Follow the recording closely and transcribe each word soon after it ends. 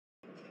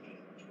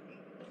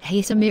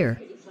Hey Samir.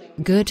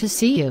 Good to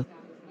see you.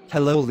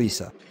 Hello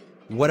Lisa.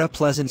 What a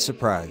pleasant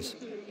surprise.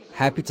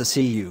 Happy to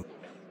see you.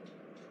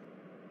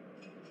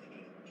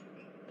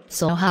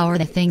 So how are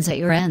the things at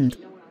your end?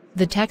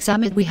 The tech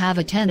summit we have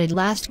attended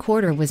last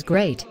quarter was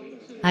great.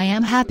 I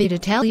am happy to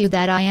tell you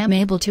that I am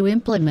able to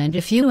implement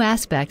a few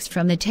aspects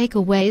from the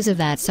takeaways of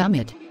that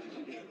summit.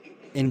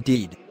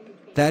 Indeed.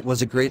 That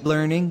was a great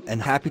learning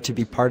and happy to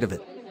be part of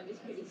it.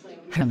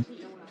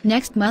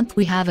 Next month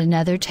we have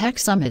another tech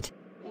summit.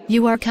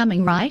 You are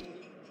coming, right?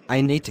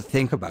 I need to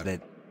think about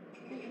it.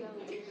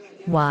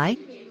 Why?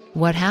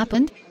 What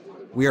happened?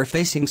 We are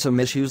facing some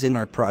issues in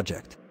our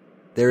project.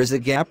 There is a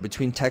gap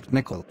between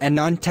technical and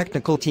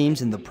non-technical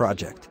teams in the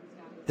project.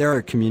 There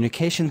are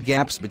communication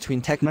gaps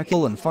between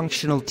technical and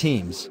functional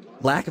teams,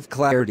 lack of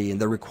clarity in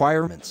the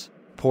requirements,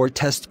 poor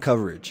test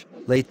coverage,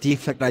 late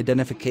defect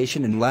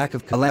identification and lack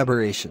of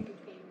collaboration.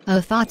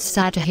 Oh, thoughts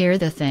sad to hear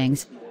the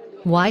things.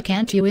 Why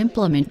can't you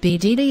implement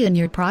BDD in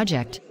your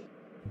project?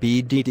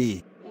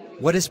 BDD.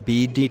 What is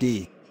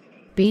BDD?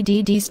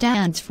 BDD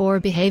stands for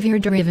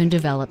Behavior-Driven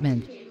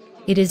Development.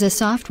 It is a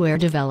software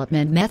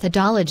development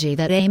methodology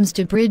that aims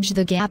to bridge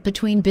the gap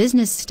between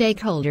business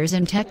stakeholders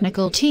and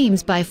technical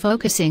teams by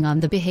focusing on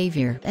the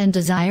behavior and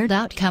desired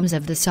outcomes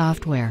of the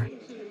software.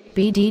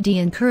 BDD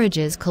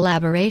encourages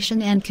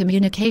collaboration and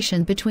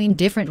communication between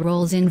different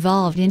roles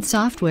involved in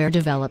software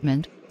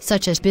development,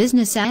 such as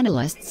business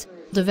analysts,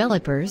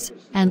 developers,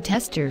 and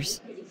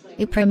testers.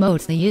 It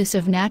promotes the use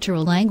of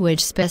natural language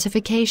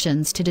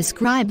specifications to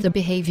describe the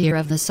behavior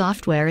of the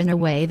software in a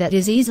way that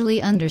is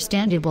easily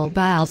understandable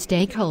by all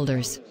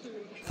stakeholders.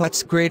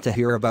 That's great to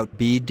hear about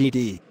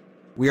BDD.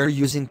 We are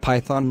using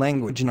Python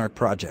language in our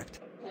project.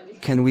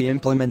 Can we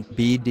implement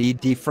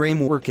BDD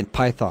framework in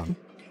Python?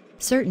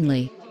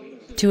 Certainly.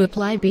 To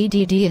apply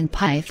BDD in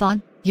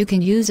Python, you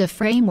can use a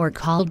framework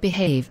called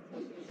Behave.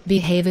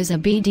 Behave is a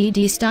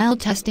BDD-style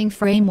testing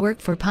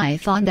framework for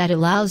Python that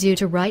allows you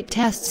to write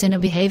tests in a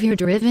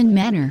behavior-driven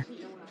manner.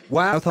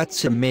 Wow,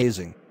 that's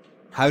amazing.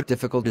 How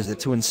difficult is it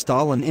to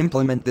install and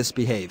implement this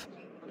Behave?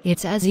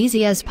 It's as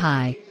easy as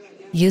pie.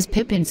 Use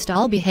pip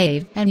install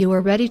Behave and you are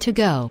ready to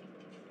go.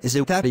 Is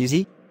it that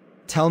easy?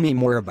 Tell me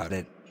more about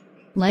it.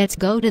 Let's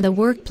go to the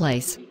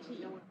workplace.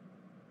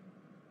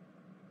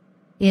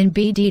 In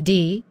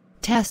BDD,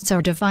 tests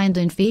are defined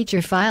in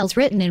feature files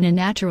written in a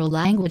natural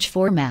language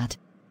format.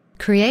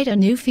 Create a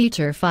new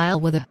feature file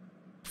with a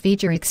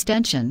feature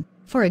extension,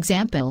 for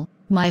example,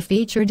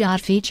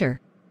 myFeature.feature.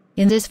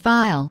 In this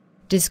file,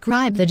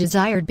 describe the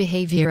desired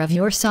behavior of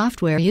your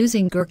software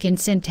using Gherkin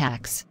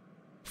syntax.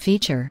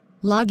 Feature,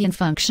 login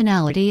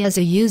functionality. As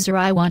a user,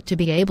 I want to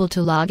be able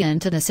to log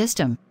into the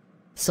system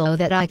so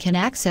that I can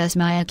access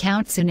my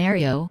account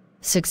scenario.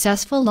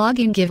 Successful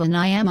login. Given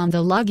I am on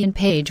the login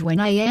page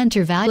when I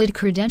enter valid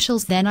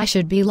credentials, then I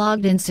should be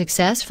logged in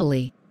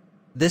successfully.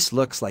 This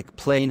looks like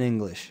plain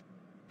English.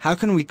 How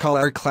can we call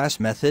our class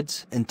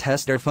methods and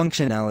test their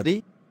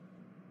functionality?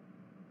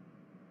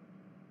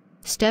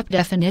 Step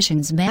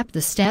definitions map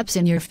the steps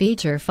in your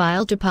feature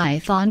file to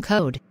Python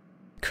code.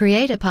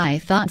 Create a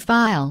Python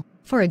file,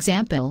 for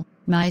example,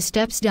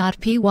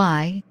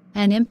 mysteps.py,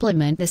 and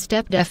implement the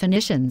step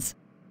definitions.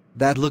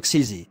 That looks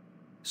easy.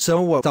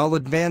 So what all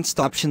advanced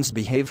options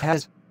Behave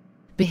has?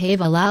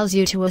 Behave allows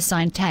you to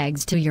assign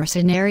tags to your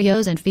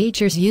scenarios and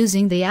features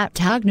using the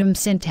 @tagnum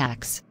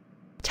syntax.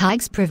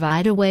 Tags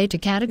provide a way to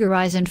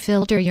categorize and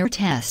filter your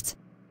tests.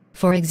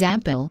 For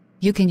example,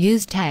 you can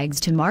use tags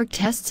to mark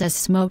tests as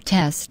smoke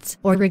tests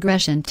or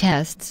regression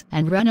tests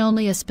and run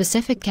only a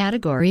specific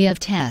category of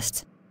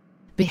tests.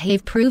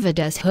 Behave provided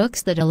as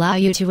hooks that allow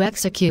you to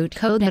execute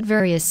code at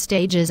various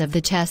stages of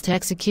the test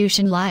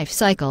execution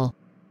lifecycle.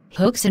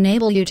 Hooks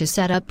enable you to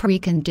set up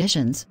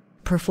preconditions,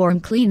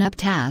 perform cleanup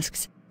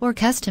tasks, or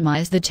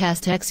customize the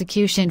test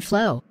execution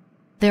flow.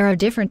 There are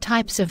different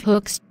types of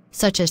hooks,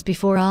 such as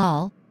before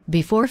all,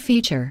 before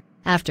feature,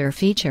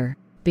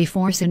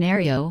 before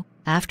scenario,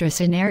 after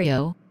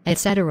scenario,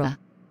 etc.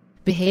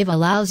 Behave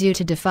allows you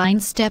to define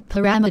step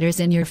parameters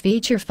in your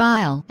feature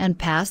file and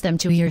pass them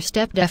to your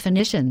step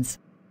definitions.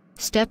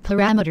 Step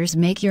parameters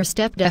make your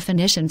step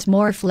definitions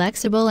more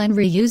flexible and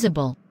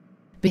reusable.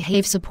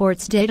 Behave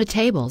supports data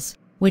tables,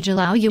 which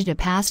allow you to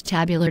pass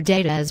tabular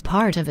data as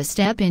part of a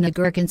step in a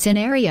Gherkin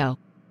scenario.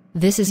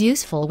 This is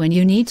useful when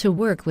you need to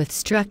work with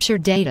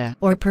structured data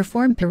or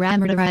perform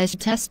parameterized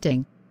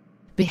testing.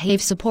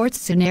 Behave supports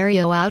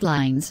scenario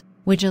outlines,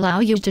 which allow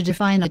you to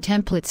define a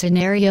template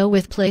scenario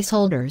with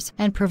placeholders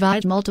and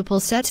provide multiple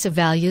sets of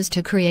values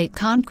to create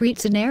concrete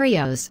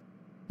scenarios.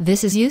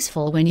 This is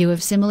useful when you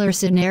have similar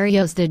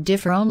scenarios that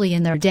differ only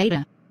in their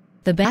data.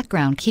 The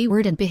background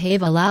keyword in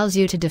Behave allows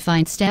you to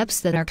define steps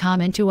that are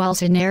common to all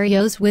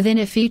scenarios within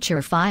a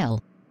feature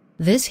file.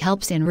 This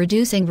helps in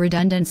reducing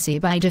redundancy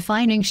by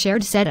defining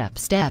shared setup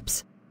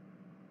steps.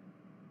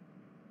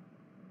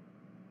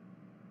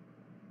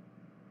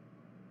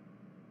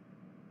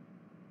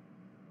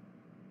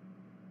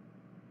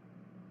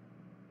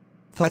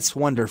 That's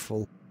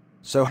wonderful.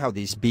 So how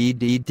these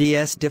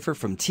BDDs differ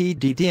from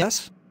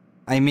TDDs?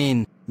 I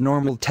mean,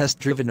 normal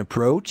test-driven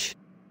approach?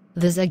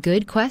 This is a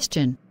good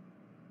question.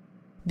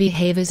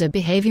 Behave is a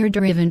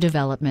behavior-driven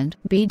development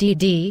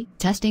 (BDD)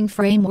 testing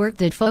framework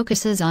that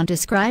focuses on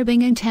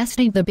describing and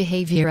testing the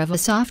behavior of a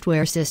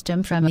software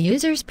system from a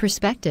user's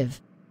perspective.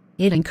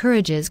 It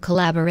encourages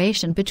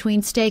collaboration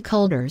between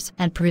stakeholders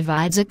and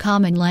provides a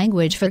common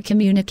language for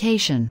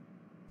communication.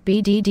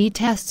 BDD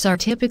tests are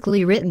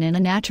typically written in a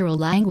natural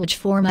language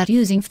format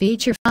using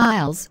feature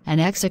files and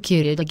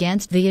executed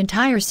against the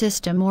entire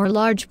system or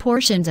large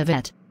portions of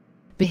it.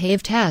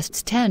 Behave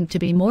tests tend to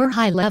be more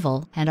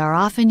high-level and are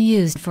often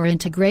used for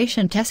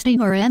integration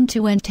testing or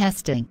end-to-end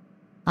testing.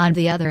 On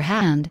the other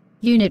hand,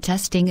 unit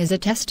testing is a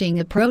testing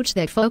approach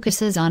that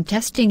focuses on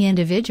testing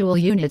individual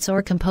units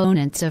or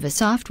components of a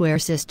software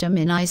system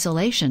in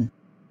isolation.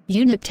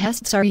 Unit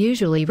tests are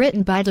usually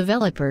written by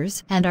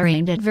developers and are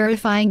aimed at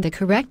verifying the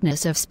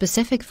correctness of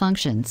specific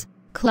functions,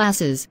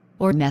 classes,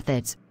 or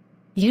methods.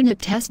 Unit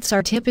tests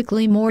are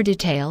typically more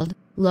detailed,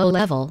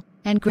 low-level,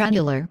 and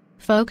granular,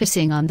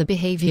 focusing on the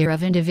behavior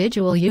of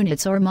individual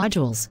units or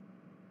modules.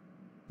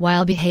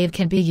 While Behave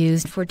can be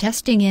used for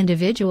testing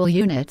individual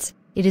units,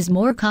 it is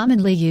more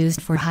commonly used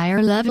for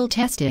higher-level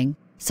testing,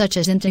 such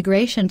as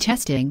integration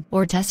testing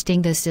or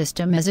testing the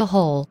system as a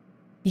whole.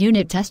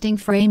 Unit testing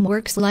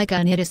frameworks like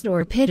Unitest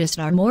or Pitest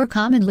are more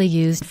commonly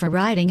used for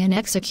writing and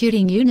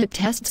executing unit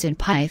tests in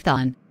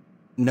Python.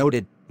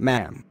 Noted,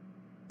 ma'am.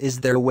 Is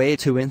there a way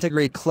to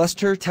integrate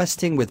cluster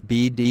testing with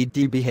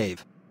BDD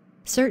Behave?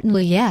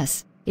 Certainly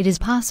yes. It is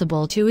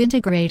possible to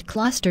integrate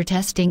cluster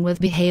testing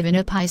with Behave in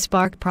a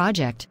PySpark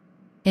project.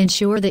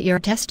 Ensure that your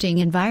testing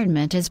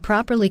environment is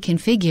properly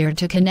configured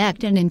to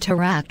connect and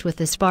interact with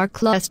the Spark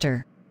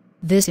cluster.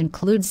 This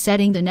includes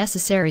setting the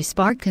necessary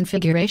Spark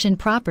configuration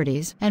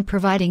properties and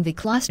providing the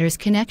cluster's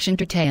connection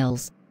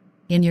details.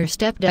 In your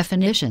step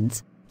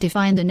definitions,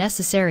 define the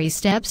necessary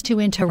steps to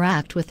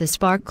interact with the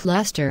Spark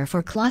cluster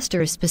for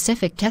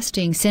cluster-specific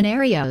testing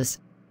scenarios.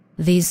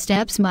 These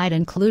steps might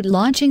include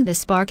launching the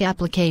Spark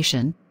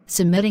application,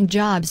 submitting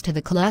jobs to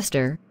the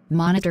cluster,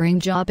 monitoring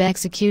job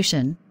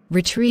execution,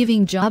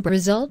 retrieving job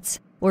results,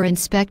 or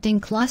inspecting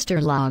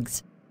cluster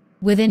logs.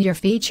 Within your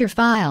feature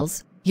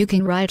files, you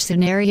can write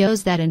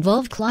scenarios that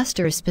involve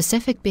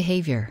cluster-specific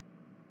behavior.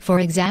 For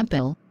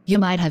example, you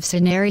might have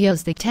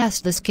scenarios that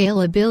test the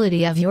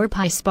scalability of your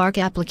PySpark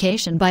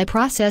application by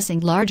processing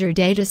larger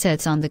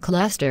datasets on the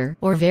cluster,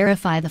 or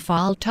verify the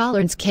fault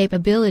tolerance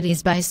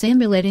capabilities by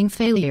simulating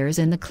failures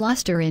in the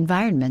cluster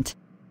environment.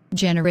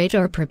 Generate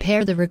or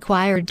prepare the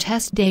required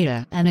test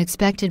data and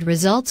expected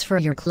results for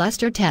your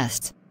cluster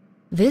tests.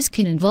 This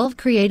can involve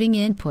creating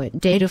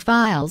input data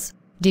files,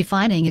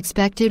 defining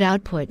expected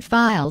output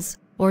files,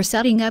 or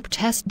setting up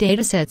test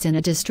datasets in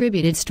a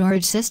distributed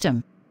storage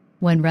system.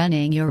 When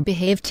running your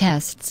Behave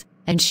tests,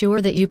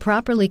 ensure that you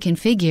properly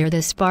configure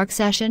the Spark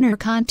session or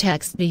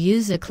context to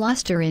use a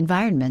cluster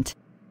environment.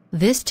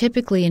 This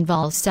typically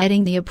involves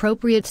setting the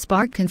appropriate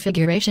Spark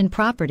configuration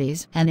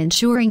properties and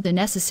ensuring the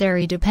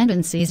necessary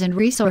dependencies and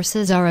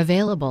resources are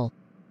available.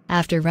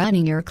 After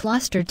running your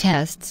cluster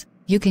tests,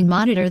 you can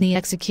monitor the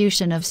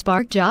execution of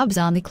Spark jobs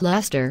on the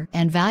cluster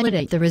and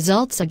validate the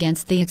results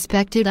against the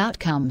expected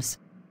outcomes.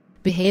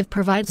 Behave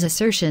provides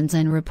assertions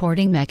and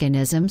reporting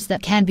mechanisms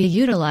that can be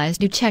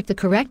utilized to check the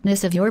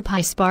correctness of your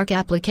PySpark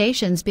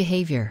application's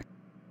behavior.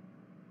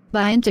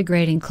 By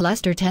integrating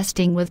cluster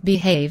testing with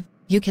Behave,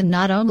 you can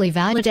not only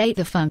validate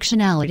the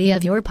functionality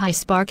of your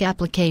PySpark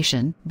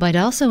application, but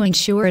also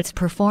ensure its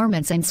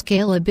performance and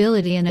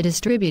scalability in a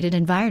distributed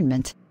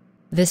environment.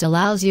 This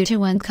allows you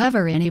to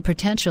uncover any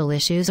potential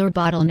issues or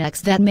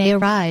bottlenecks that may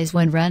arise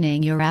when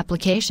running your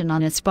application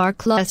on a Spark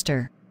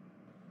cluster.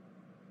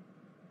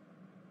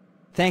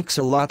 Thanks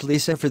a lot,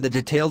 Lisa, for the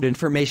detailed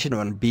information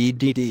on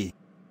BDD.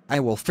 I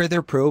will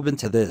further probe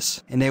into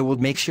this, and I will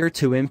make sure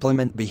to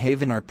implement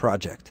Behave in our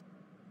project.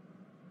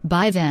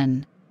 Bye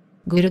then.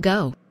 Good to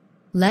go.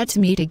 Let's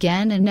meet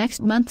again in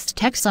next month's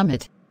Tech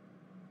Summit.